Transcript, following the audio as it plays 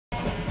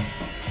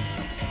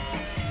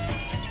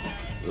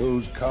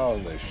Those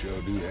colonists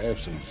sure do have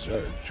some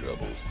Zerg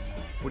troubles.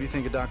 What do you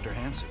think of Dr.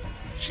 Hansen?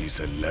 She's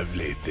a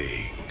lovely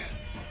thing.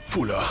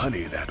 Full of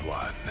honey, that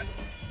one.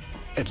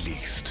 At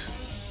least,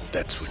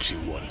 that's what she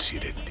wants you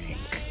to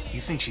think.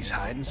 You think she's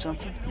hiding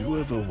something? You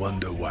ever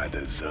wonder why the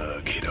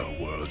Zerg hit our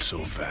world so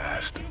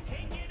fast?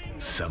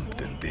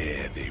 Something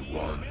there they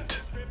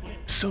want.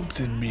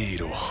 Something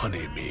made of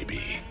honey,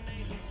 maybe.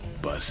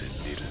 Buzzing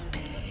little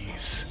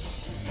bees.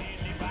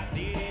 If I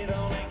did it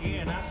all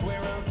again, I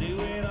swear I'll do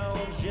it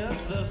all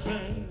just the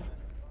same.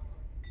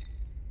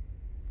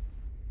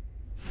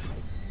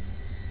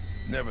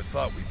 Never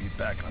thought we'd be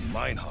back on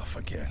Meinhof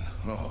again.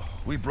 Oh,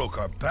 we broke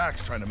our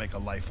backs trying to make a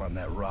life on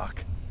that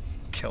rock.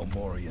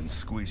 Kelmorian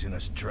squeezing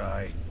us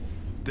dry.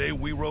 Day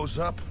we rose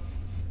up,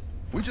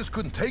 we just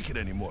couldn't take it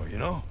anymore, you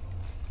know?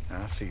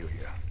 I feel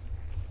ya.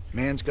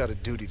 Man's got a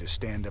duty to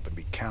stand up and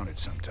be counted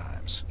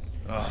sometimes.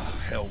 Oh,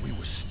 hell, we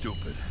were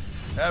stupid.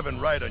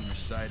 Having right on your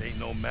side ain't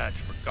no match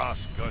for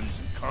Goss guns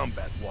and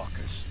combat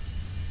walkers.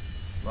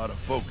 A lot of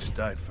folks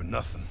died for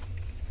nothing.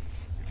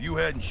 If you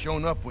hadn't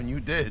shown up when you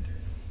did...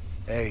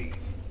 Hey,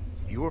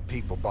 your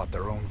people bought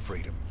their own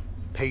freedom.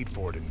 Paid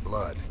for it in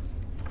blood.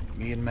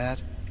 Me and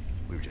Matt,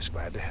 we were just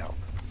glad to help.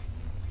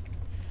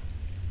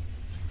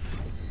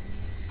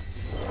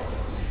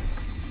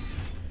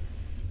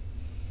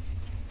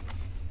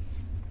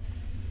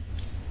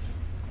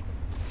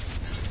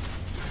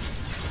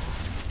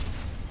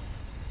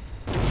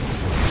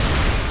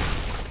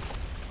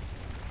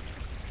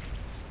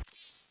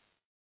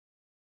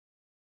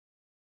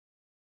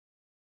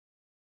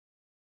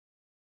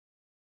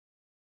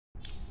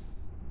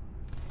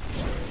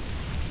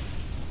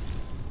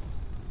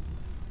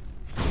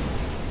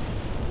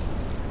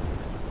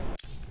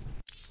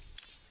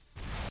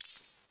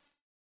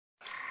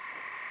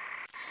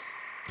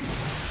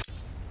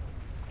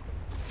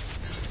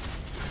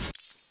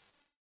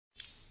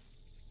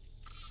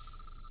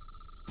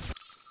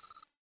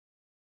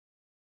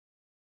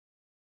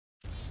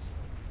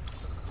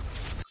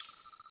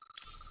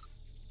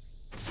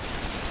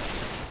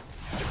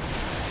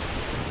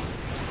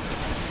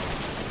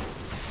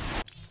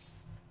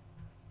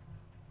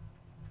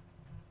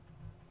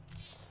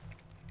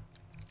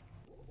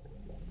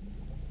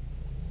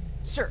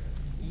 Sir,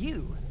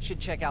 you should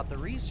check out the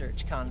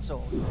research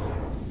console.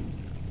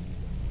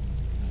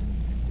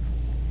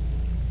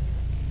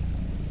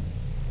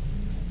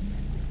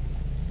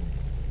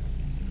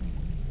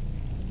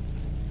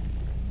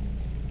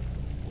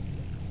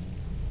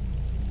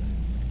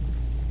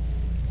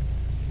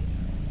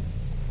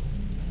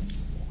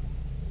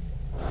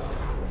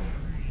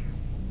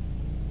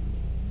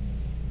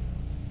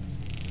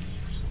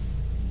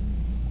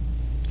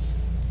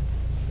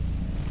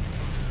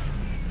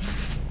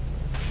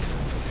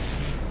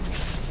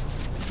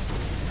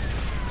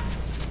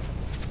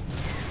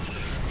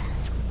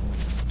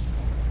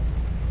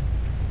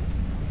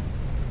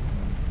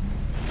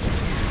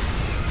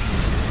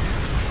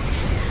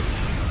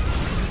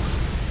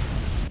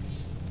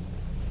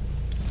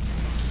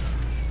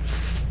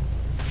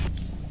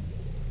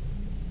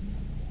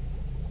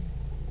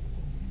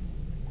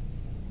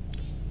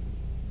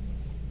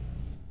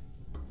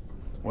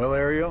 Well,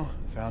 Ariel,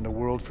 found a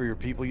world for your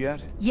people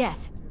yet?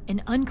 Yes,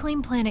 an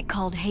unclaimed planet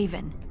called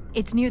Haven.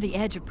 It's near the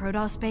edge of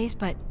Protoss space,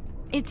 but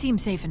it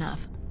seems safe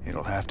enough.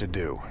 It'll have to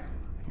do.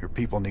 Your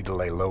people need to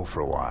lay low for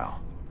a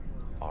while.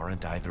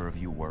 Aren't either of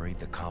you worried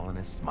the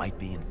colonists might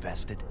be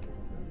infested?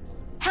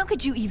 How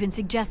could you even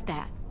suggest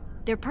that?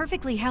 They're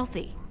perfectly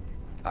healthy.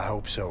 I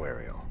hope so,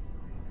 Ariel.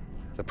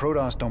 The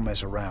Protoss don't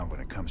mess around when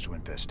it comes to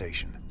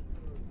infestation.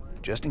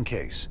 Just in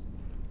case,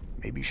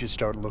 maybe you should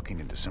start looking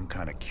into some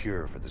kind of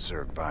cure for the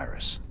Zerg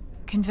virus.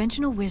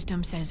 Conventional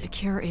wisdom says a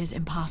cure is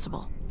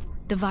impossible.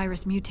 The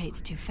virus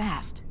mutates too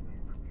fast.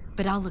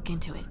 But I'll look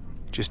into it.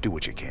 Just do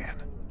what you can.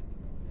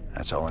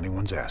 That's all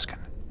anyone's asking.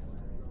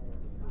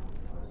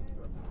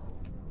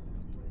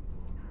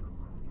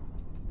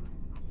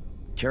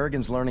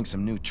 Kerrigan's learning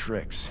some new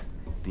tricks.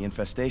 The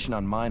infestation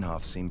on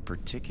Meinhof seemed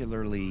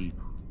particularly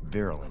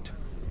virulent.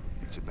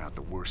 It's about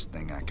the worst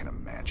thing I can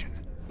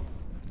imagine.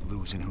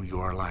 Losing who you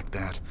are like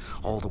that,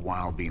 all the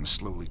while being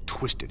slowly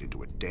twisted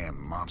into a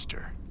damn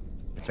monster.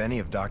 If any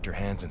of Dr.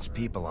 Hansen's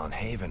people on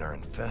Haven are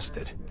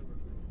infested...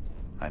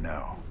 I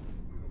know.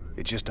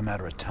 It's just a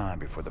matter of time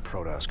before the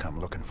Protoss come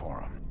looking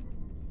for him.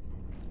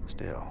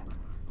 Still,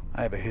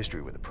 I have a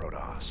history with the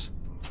Protoss.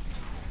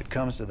 If it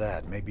comes to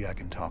that, maybe I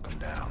can talk them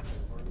down.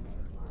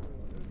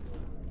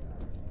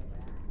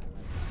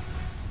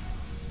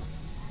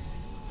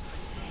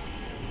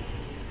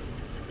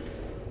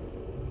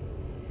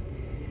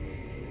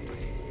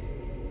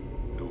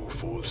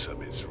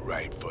 Folsom is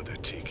ripe for the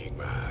taking,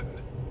 man.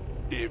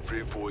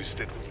 Every voice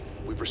that...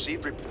 We've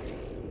received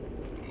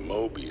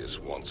Mobius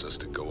wants us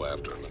to go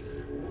after him.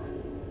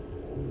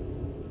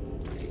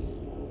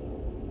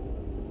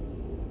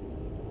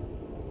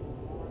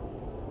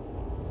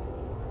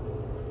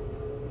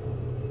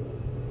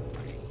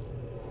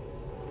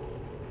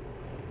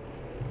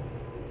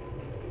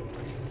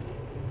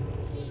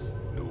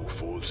 New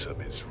Folsom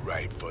is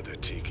ripe for the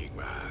taking,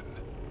 man.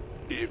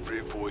 Every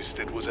voice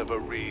that was ever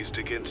raised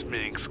against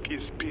Minsk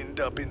is pinned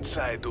up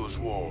inside those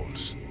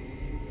walls.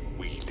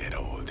 We let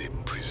all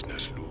them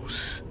prisoners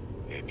loose,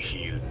 and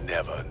he'll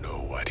never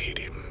know what hit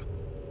him.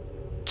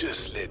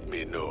 Just let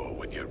me know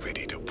when you're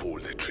ready to pull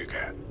the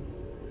trigger.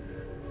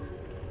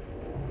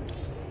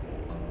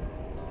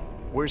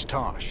 Where's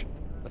Tosh?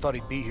 I thought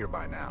he'd be here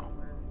by now.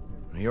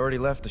 He already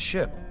left the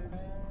ship.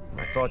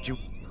 I thought you...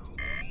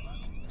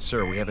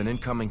 Sir, we have an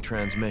incoming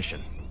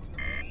transmission.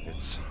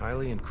 It's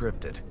highly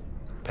encrypted.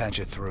 Patch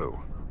it through.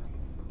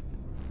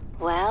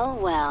 Well,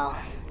 well.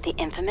 The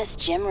infamous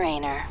Jim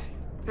Raynor.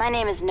 My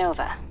name is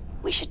Nova.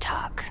 We should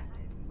talk.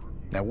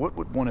 Now what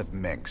would one of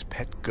Mink's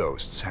pet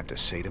ghosts have to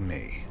say to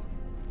me?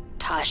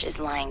 Tosh is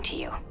lying to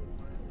you.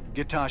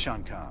 Get Tosh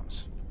on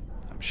comms.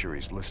 I'm sure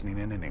he's listening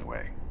in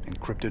anyway,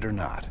 encrypted or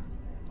not.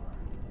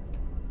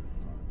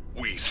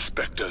 We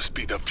Spectres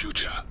be the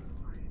future.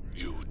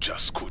 You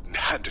just couldn't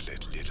handle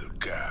it, little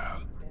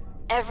girl.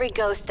 Every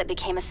ghost that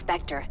became a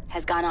Spectre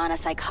has gone on a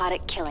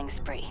psychotic killing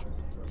spree.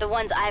 The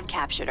ones I've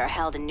captured are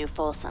held in New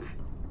Folsom.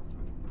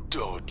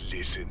 Don't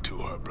listen to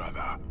her,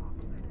 brother.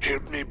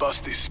 Help me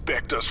bust these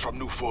Spectres from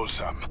New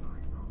Folsom,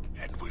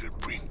 and we'll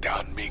bring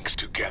down Minks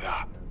together.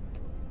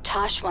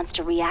 Tosh wants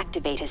to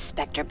reactivate his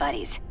Spectre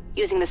buddies,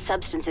 using the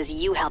substances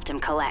you helped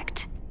him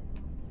collect.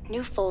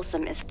 New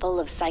Folsom is full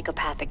of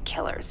psychopathic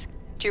killers.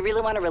 Do you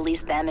really want to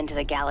release them into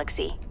the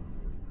galaxy?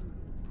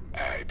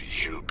 I be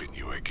helping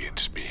you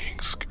against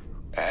Minsk,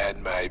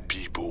 and my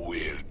people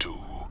will too.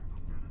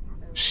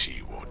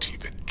 She won't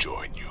even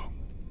join you.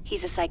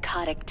 He's a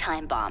psychotic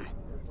time bomb.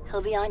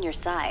 He'll be on your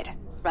side,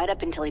 right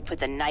up until he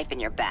puts a knife in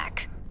your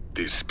back.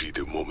 This be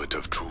the moment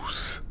of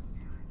truth.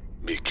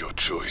 Make your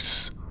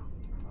choice.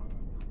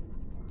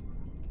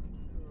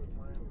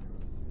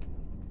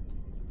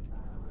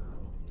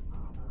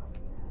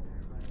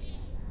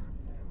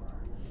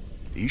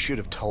 You should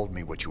have told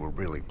me what you were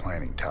really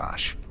planning,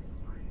 Tosh.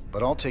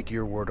 But I'll take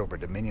your word over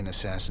Dominion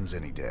assassins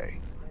any day.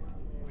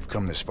 We've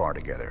come this far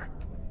together.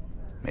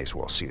 May as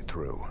well see it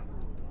through.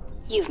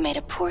 You've made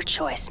a poor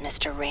choice,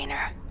 Mr.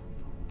 Raynor.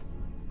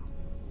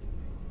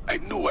 I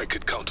knew I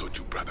could count on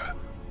you, brother.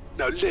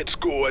 Now let's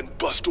go and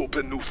bust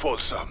open New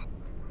Folsom.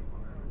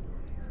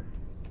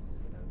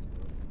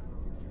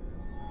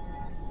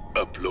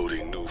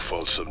 Uploading New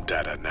Folsom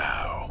data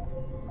now.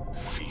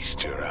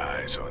 Feast your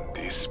eyes on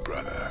this,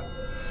 brother.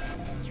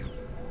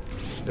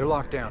 They're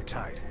locked down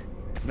tight.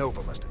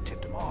 Nova must have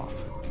tipped them off.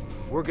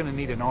 We're gonna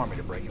need an army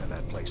to break into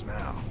that place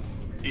now.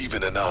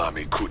 Even an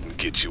army couldn't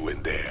get you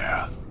in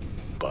there.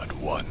 But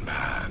one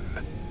man,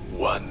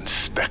 one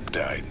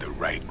Spectre in the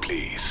right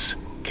place,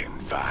 can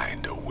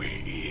find a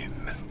way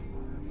in.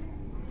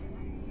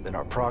 Then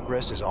our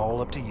progress is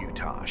all up to you,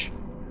 Tosh.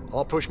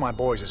 I'll push my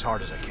boys as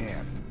hard as I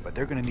can, but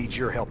they're gonna need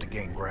your help to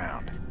gain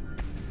ground.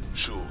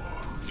 Sure,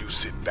 you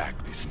sit back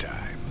this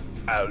time.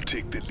 I'll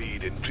take the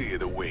lead and clear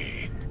the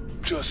way.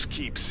 Just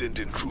keep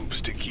sending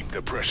troops to keep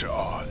the pressure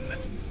on,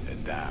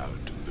 and I'll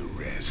do the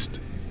rest.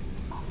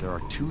 There are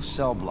 2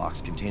 cell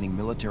blocks containing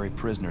military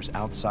prisoners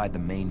outside the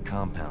main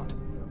compound.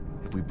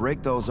 If we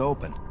break those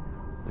open,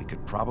 we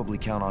could probably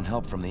count on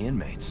help from the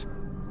inmates.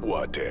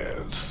 What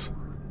else?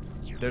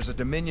 There's a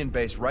Dominion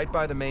base right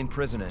by the main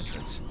prison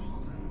entrance.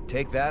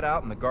 Take that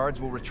out and the guards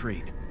will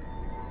retreat.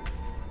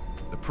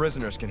 The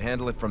prisoners can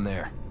handle it from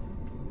there.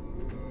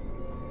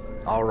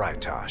 All right,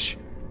 Tosh.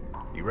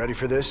 You ready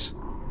for this?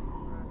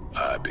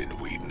 I've been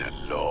waiting a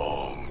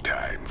long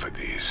time for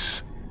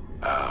this.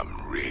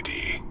 I'm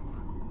ready.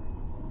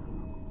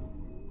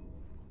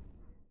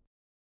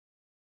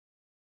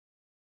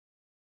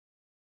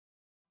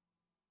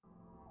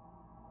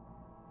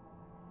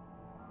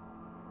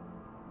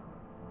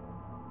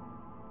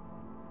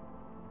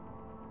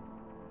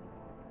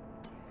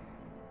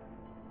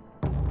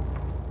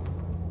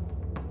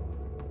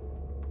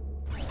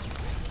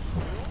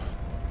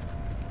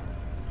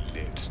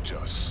 Let's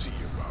just see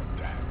about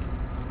that.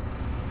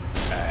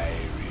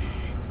 Irie.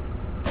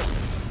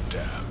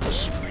 Down the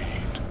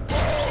street.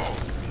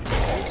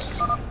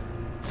 Yes.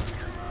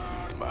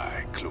 With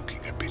my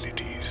cloaking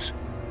abilities,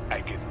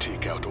 I can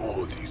take out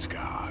all these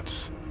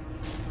guards.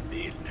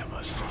 They'll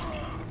never see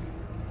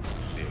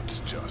me. Let's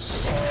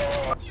just see.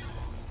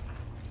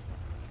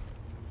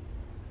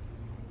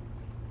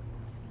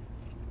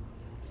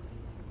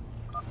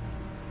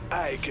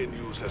 I can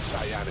use a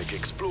psionic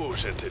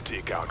explosion to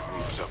take out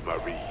groups of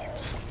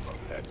Marines.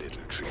 That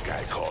little trick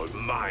I call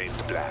Mind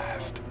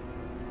Blast.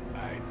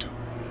 I do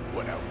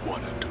what I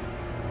wanna do.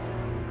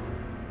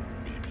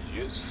 Maybe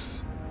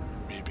yes,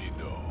 maybe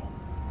no.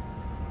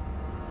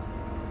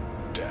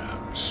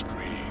 Damn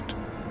straight.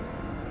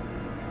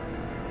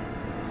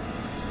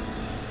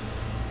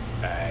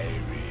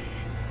 Irie.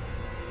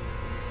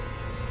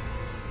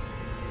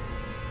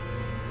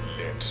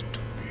 Let's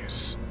do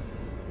this.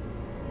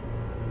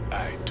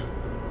 I do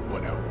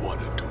what I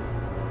wanna do.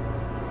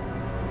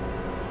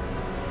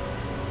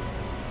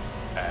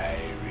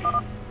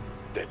 Irie.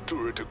 That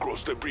turret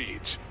across the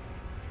bridge.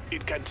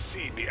 It can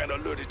see me and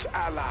alert its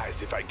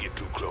allies if I get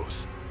too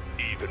close,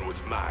 even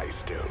with my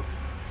stealth.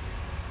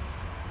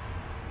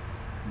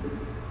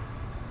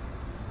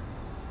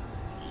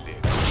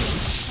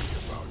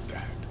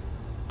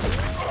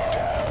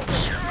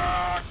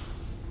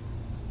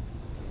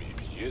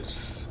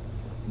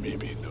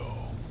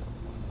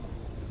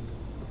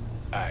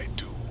 I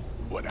do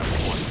what I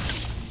want to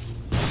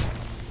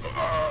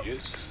do.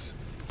 Yes.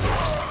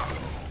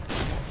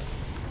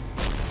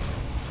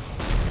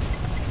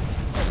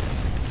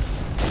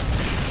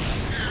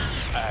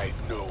 I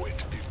know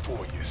it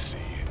before you see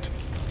it.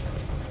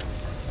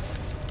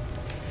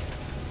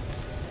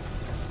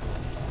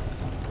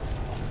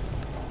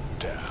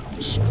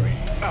 Down,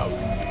 straight, out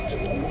of it.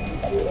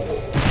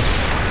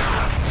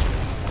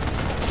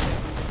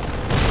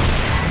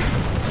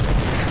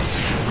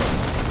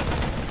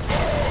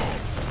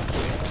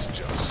 Let's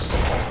just see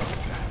about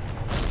that.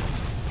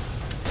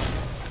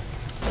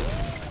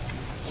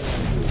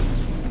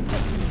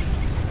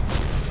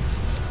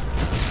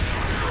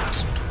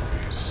 Let's do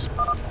this.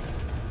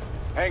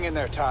 Hang in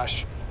there,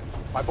 Tosh.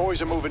 My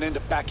boys are moving in to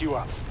back you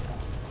up.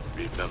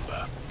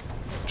 Remember,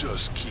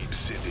 just keep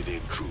sending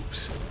in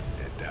troops,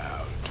 and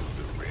I'll do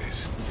the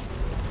rest.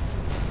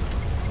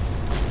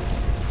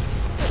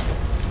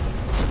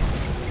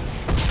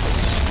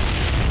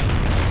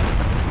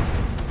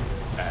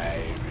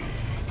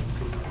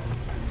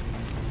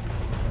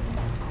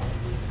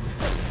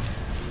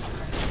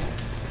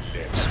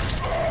 Let's do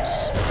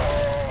this.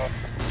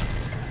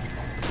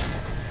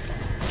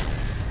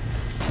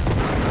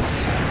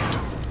 Do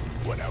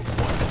what I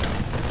want to do.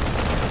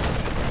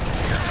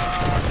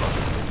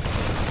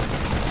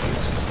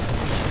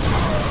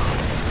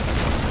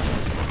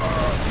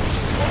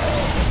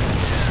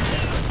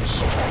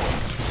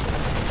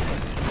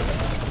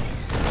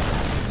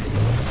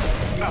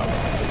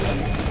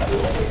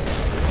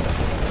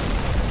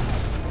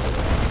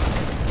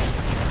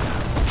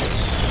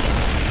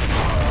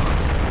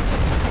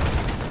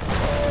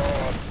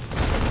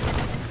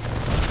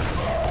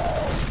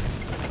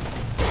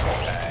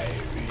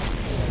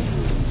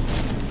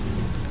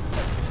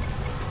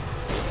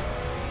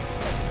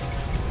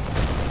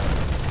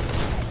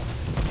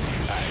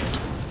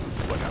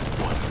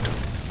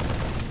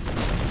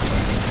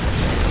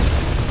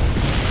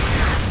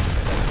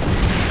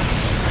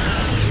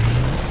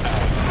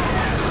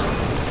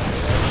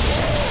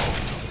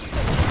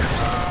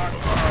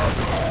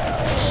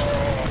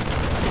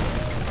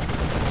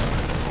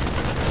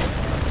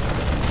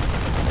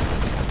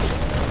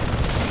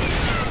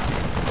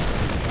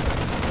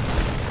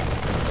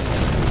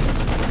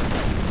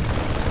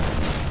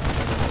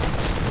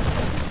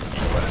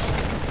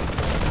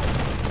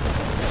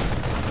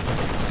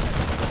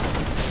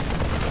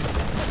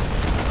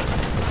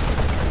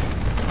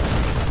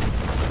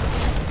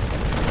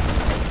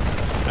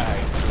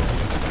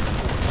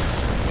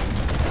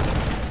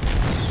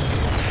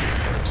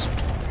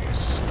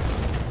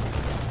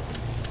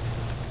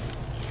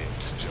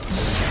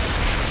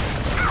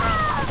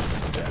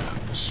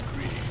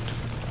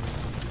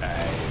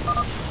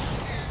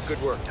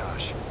 Good work,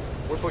 Tosh.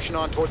 We're pushing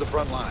on toward the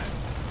front line.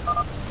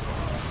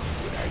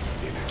 When I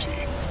need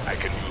energy, I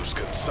can use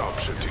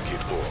consumption to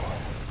get more.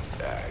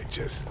 I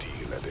just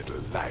steal a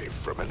little life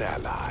from an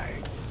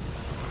ally.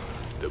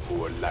 The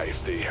more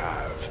life they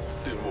have,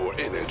 the more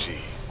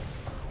energy.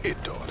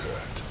 It don't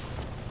hurt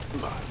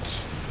much.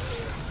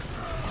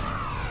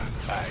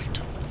 I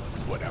do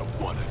what I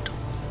want to do.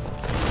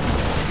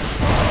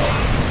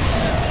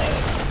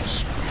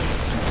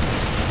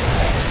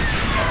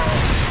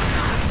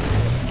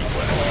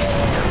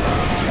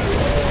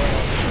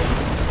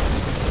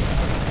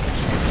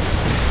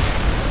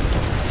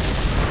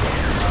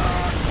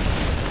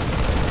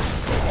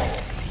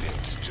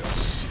 Let's just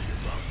see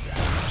about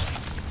that.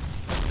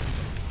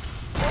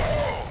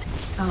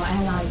 Our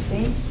allies'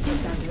 base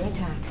is under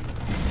attack.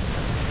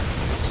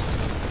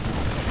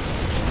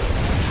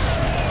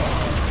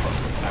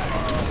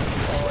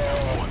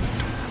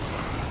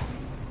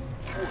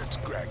 What's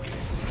cracking?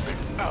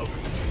 Out with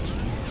it.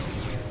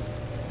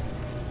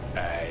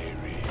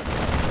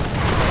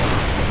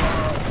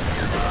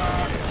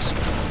 Let's do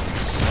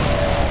this.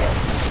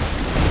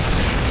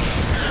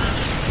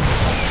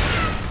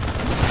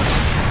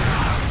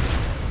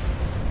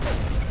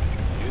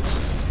 Yes.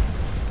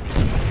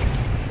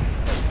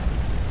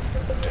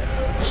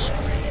 Down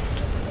street.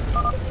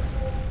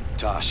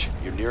 Tosh,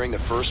 you're nearing the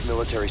first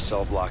military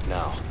cell block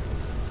now.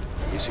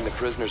 Releasing the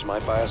prisoners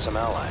might buy us some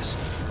allies.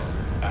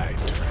 I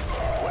do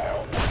what I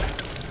want to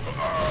do.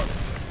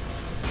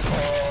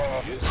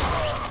 Yes.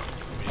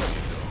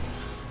 Maybe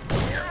no.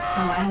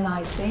 Our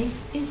allies'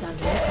 base is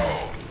under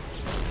attack.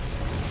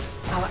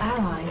 Our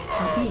allies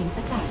are being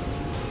attacked.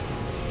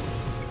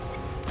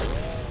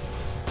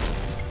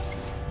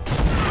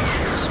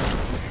 Let's do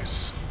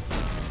this.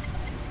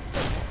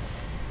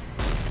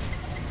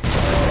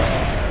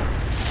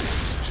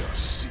 Let's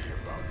just see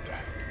about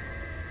that.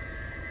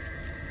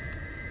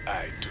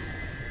 I do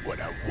what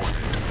I want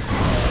to do.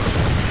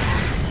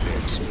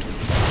 Let's do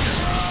this.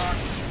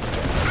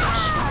 Down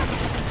street.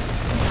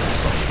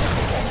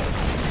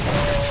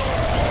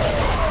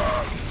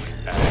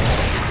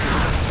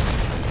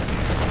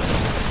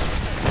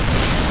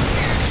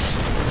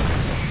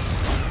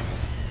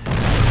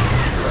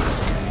 Let's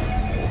get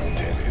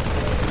tell it.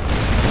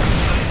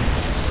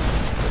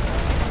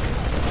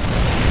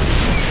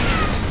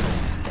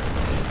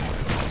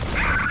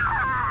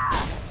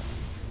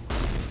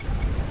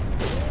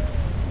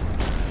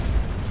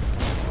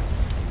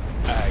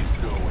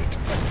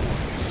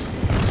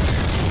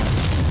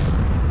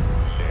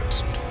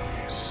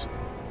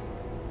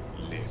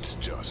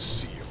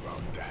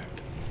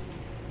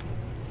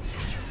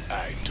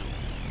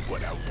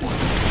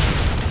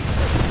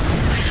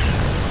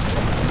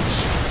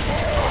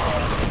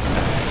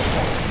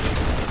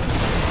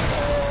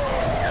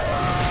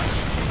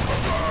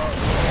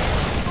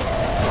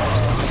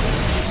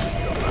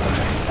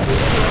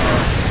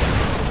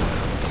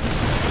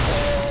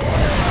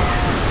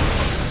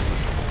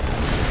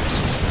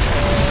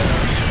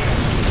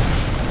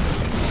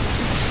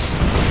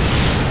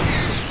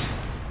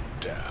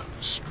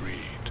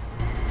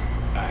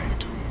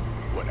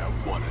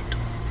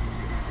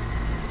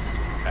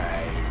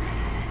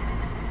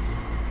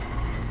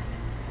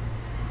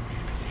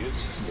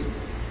 Yes.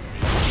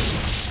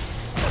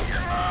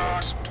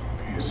 Let's do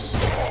this.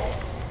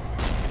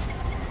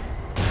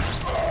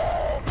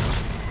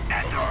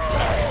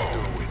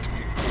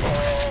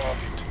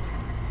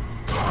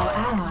 Our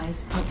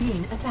allies are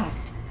being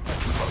attacked.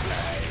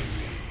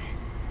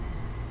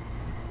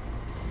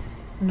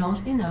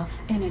 Not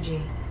enough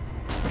energy.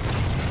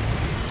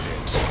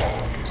 Let's do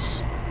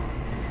this.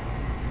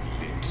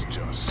 Let's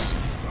just see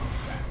about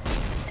that.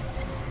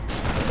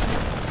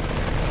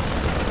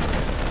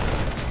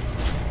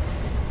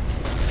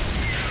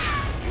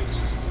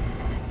 Yes,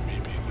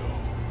 maybe no.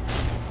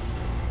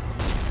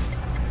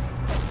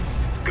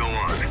 Go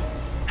on.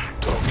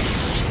 Talk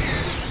is cheap.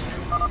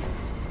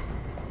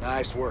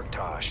 Nice work,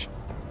 Tosh.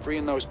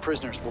 Freeing those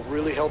prisoners will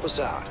really help us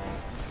out.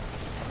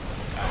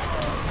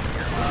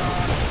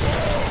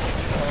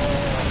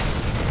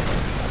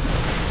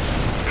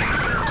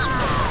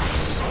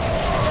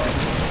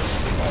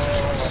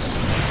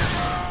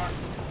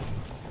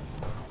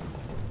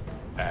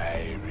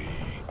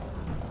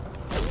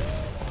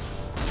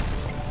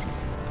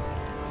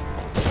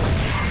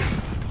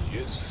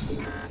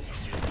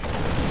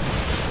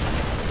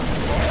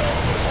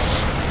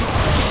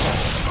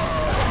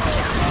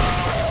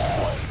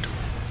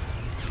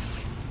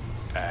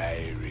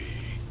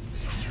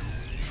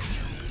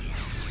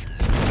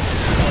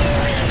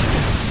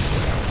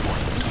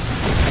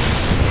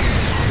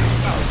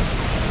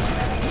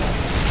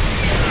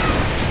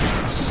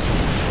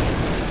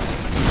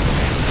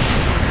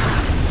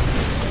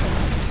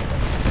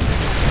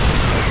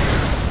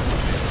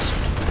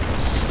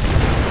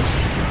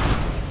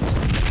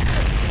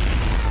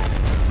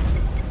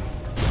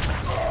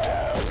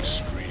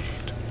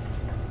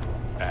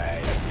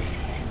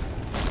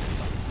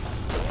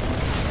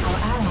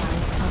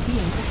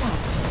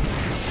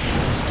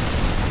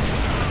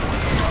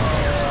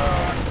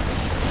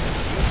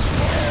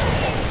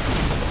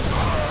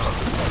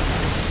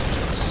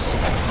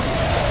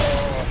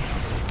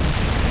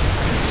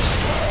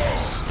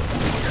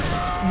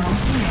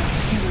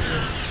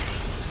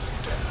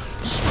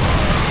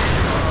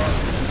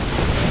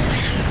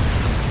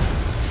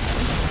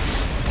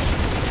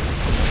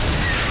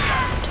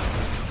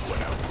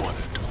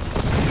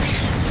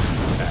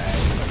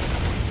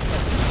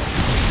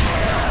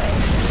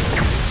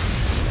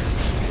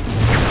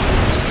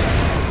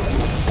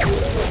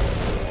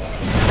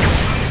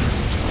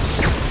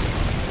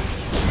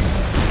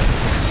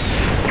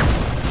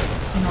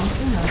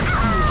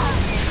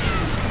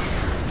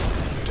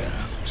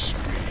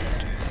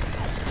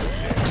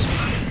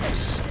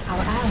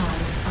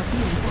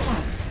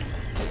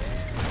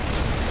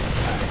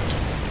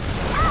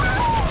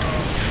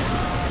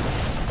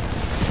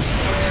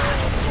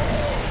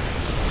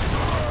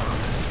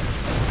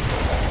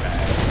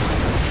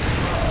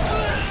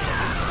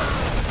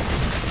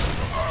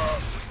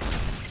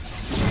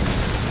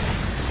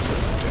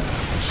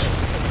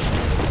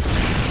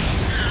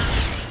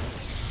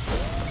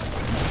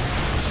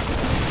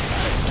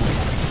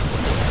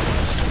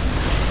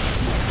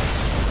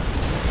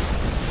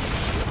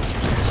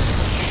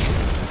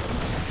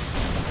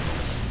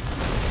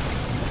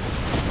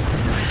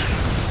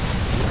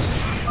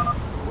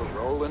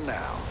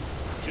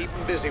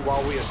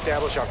 While we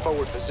establish our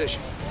forward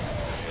position.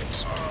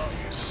 Let's do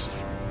this.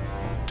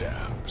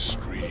 Damn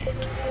straight.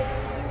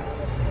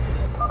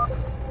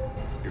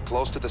 You're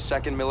close to the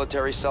second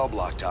military cell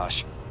block,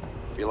 Tosh.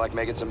 Feel like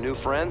making some new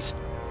friends?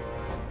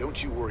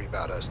 Don't you worry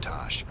about us,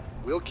 Tosh.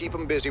 We'll keep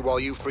them busy while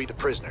you free the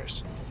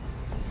prisoners.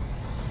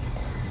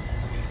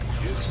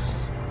 Maybe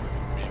yes,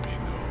 maybe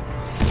no.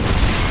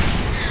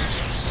 Let's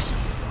just see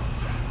about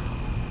that.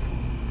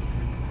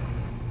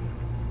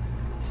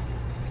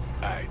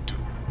 I do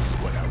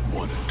what I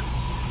want to do.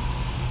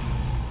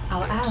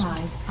 Our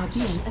allies are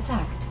being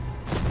attacked.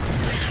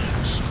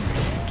 Damn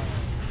straight.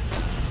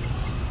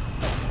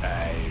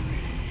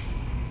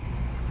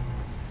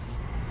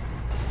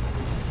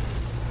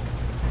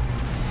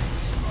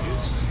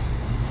 Yes,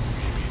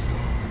 maybe no.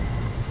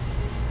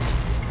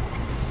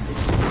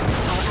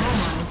 Our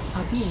allies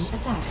are being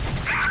attacked.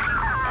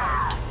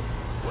 I do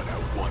what I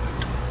want to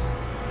do.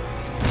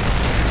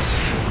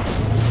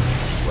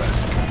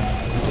 Let's go.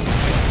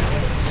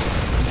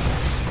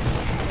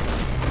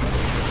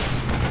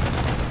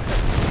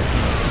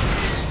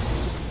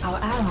 Our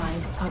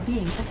allies are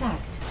being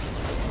attacked.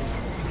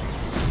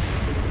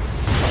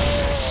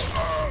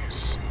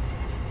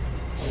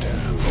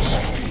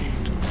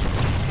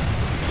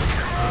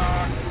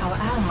 Our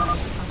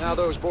allies are... Now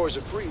those boys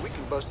are free, we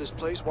can bust this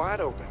place wide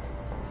open.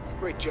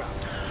 Great job,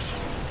 Tosh.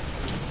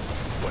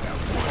 What I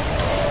want.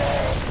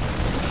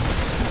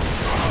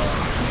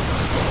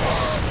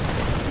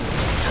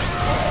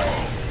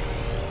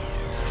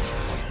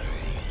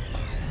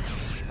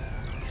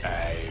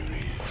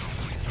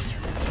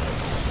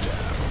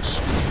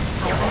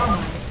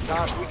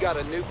 Tosh, we got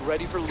a nuke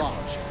ready for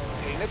launch.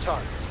 Ain't a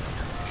target.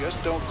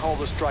 Just don't call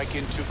the strike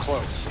in too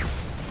close.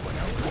 What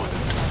I want.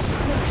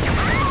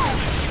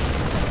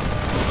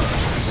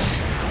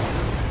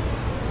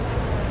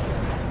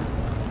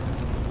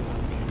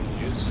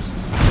 Yes.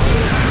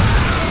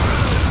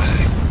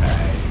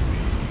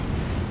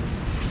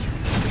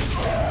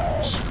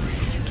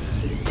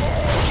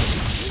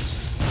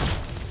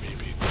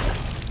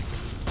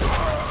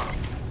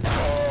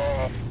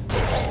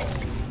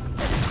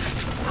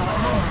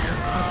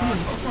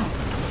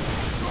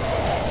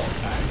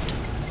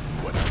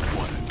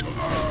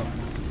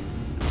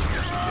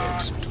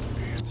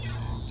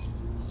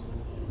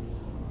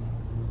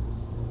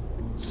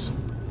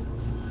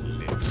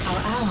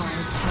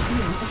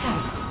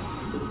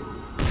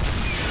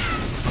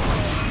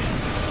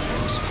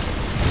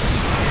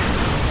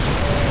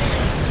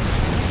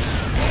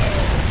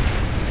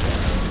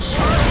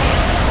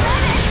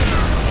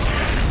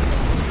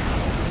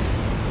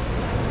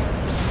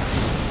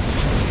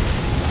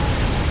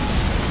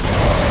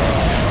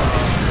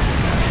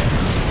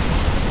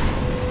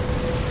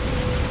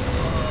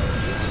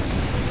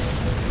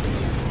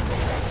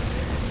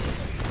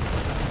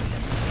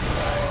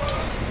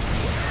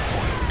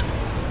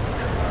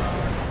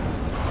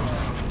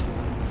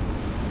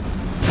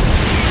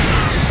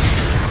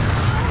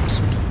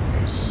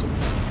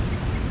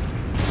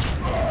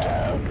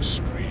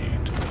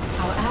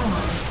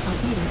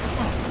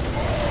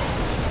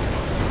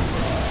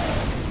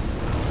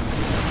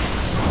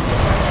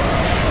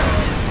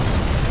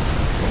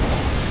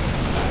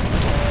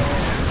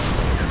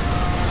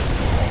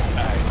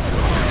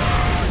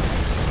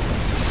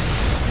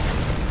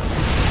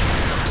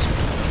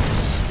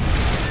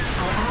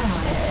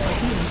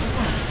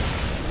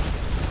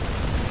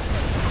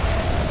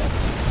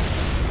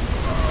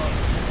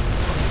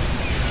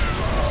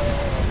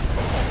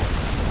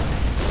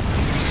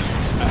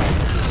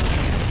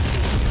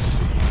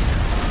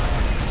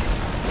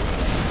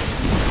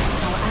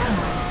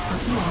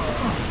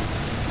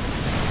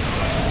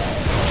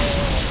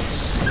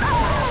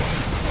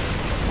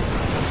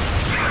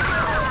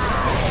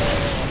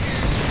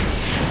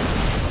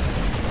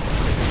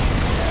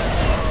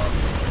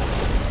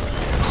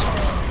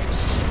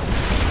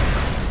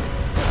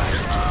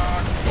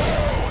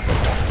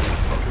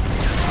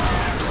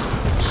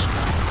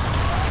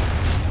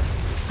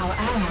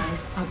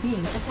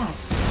 being attacked.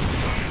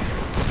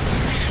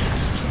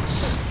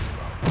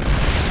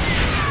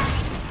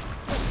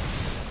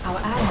 Our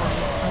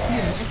allies are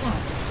being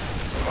attacked.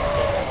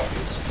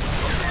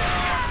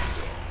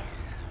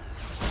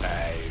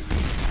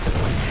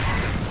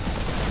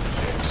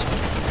 Let's do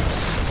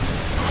this.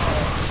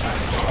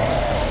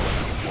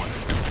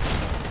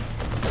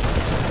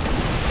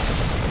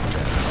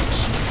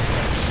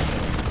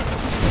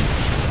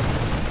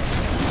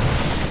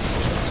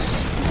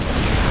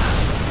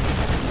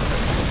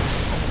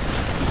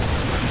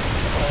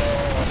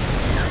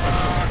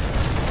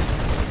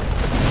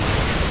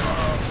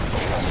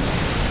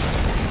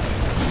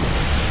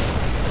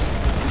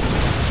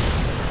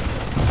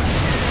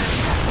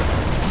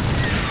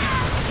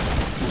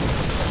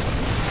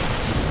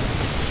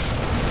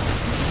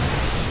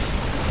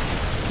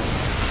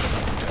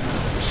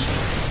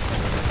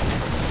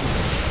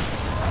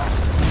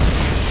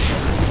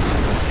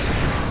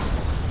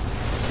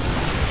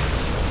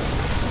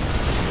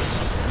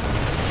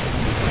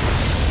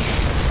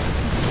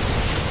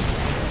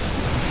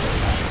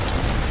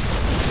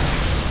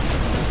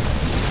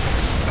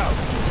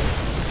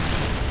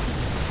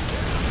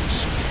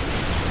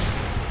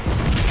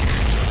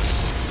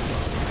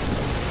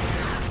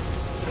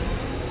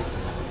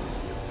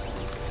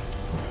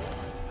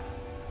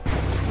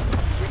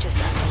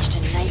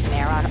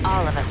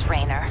 All of us,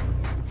 Raynor.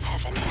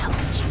 Heaven help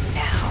you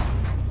now.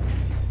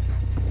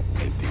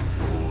 And the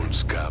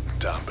walls come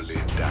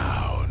tumbling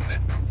down.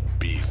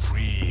 Be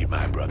free,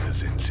 my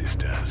brothers and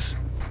sisters.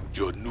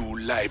 Your new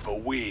life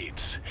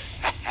awaits.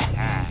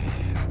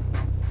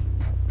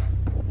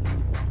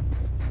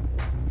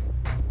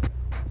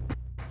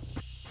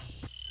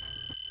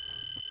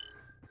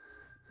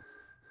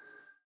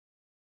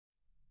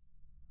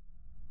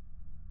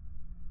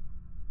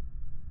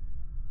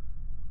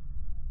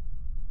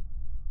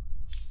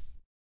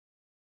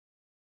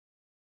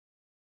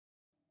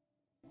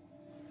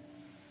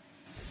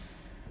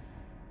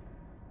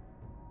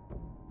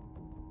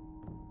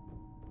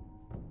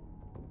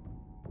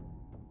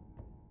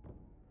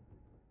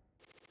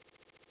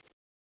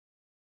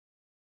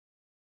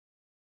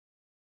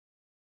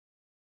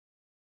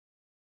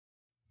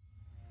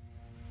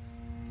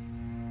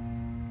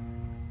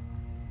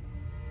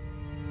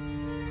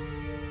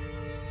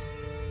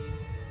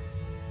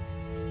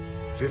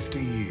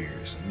 50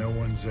 years, and no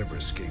one's ever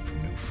escaped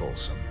from New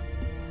Folsom.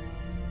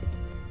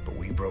 But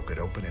we broke it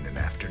open in an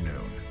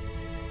afternoon.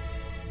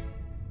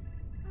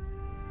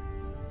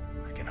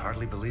 I can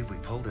hardly believe we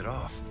pulled it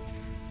off.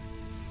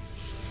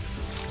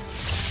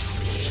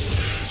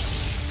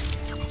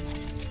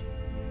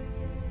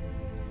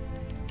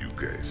 You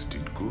guys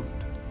did good.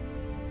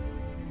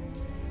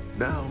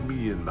 Now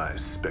me and my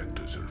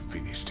specters will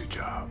finish the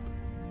job.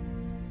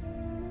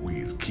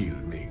 We'll kill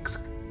Minsk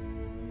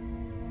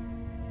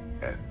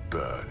and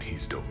burn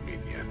his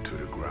dominion to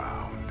the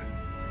ground.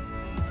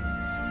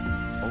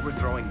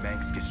 Overthrowing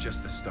Minsk is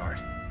just the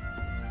start.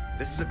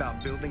 This is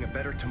about building a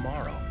better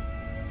tomorrow.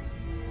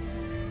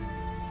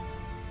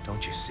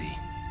 Don't you see?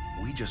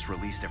 We just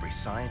released every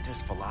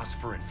scientist,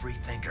 philosopher, and free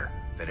thinker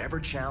that ever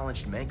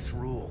challenged Minsk's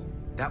rule.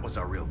 That was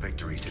our real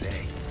victory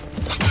today.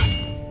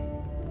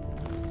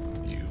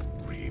 You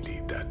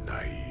really that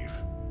naive?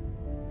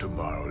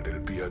 Tomorrow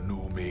there'll be a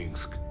new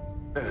Minsk,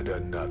 and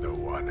another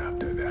one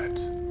after that.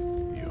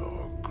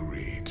 Your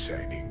great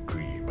shining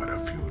dream of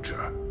the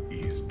future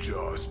is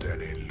just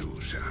an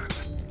illusion.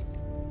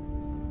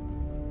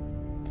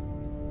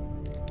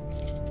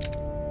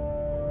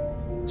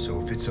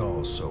 So if it's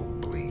all so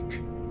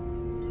bleak,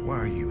 why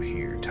are you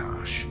here,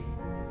 Tosh?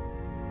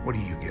 What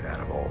do you get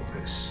out of all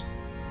this?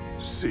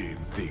 Same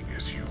thing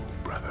as you,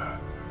 brother.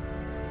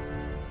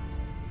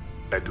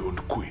 I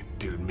don't quit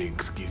till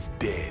Minsk is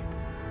dead.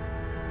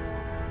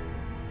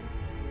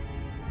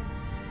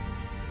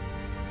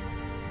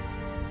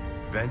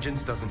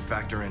 Vengeance doesn't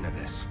factor into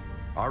this.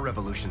 Our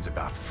revolution's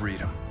about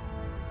freedom.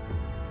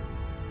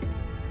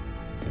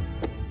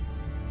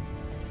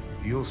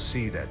 You'll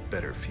see that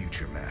better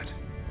future, Matt.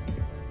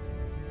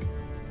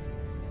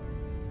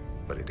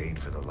 But it ain't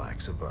for the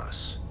likes of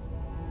us.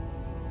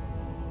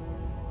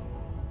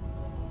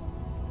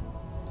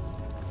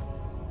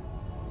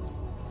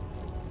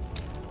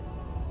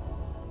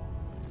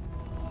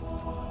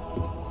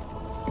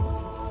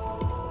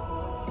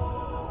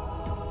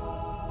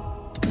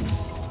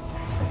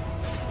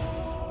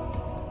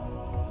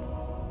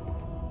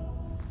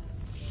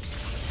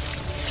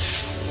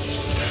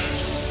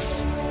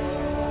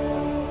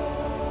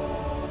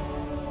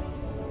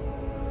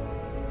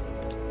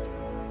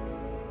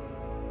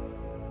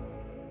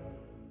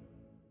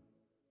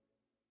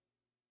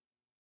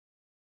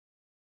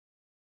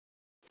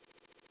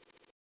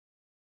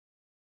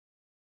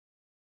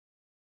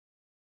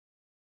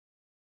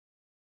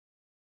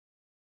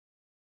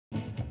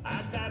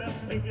 I got a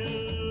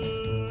figure